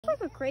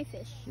like a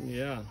crayfish.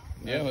 Yeah.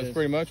 Yeah, that's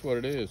pretty much what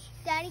it is.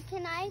 Daddy,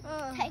 can I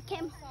take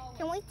him?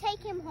 Can we take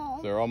him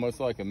home? They're almost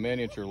like a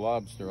miniature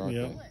lobster, aren't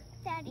they?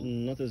 Daddy,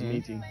 Not as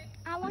meaty.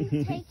 I want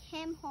to take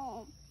him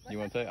home. You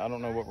want to take? I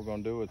don't know what we're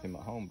going to do with him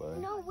at home,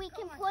 babe. No, we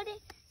can put it.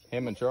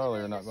 Him and Charlie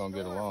are not going to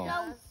get along.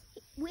 No,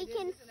 we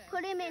can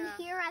put him in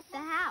here at the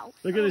house.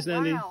 Look at this,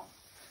 Nandy. Wow.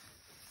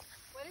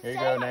 Here you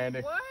go,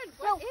 Nandy.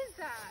 What is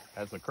that?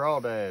 That's a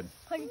crawdad.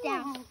 Put it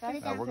down. Put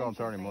it No, down. we're going to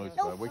turn him loose,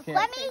 No, babe. We can't.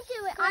 let me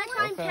do it. I'll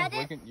try and pet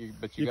it.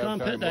 But you, You got can't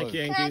to pet turn that, him loose.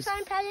 Can I Yankees. try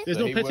and pet it? There's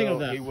But no he petting will, of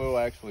that. He will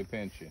actually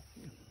pinch you.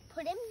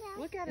 Put him down.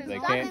 Look at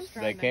his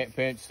They can't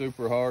pinch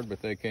super hard,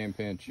 but they can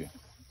pinch you.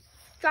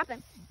 Drop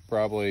him.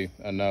 Probably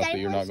enough that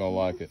you're not going to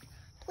like it.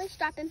 Please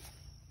drop him.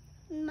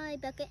 In my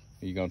bucket.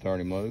 Are you going to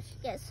turn him loose?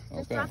 Yes,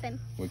 just Okay. drop him.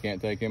 We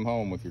can't take him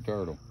home with your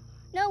turtle.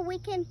 No, we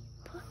can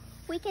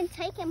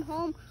take him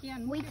home.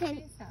 We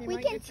can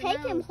take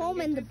him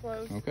home in the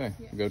Okay,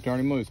 go turn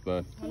him loose,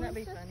 bud. Wouldn't that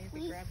be funny if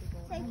he grabbed his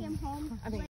little take him home.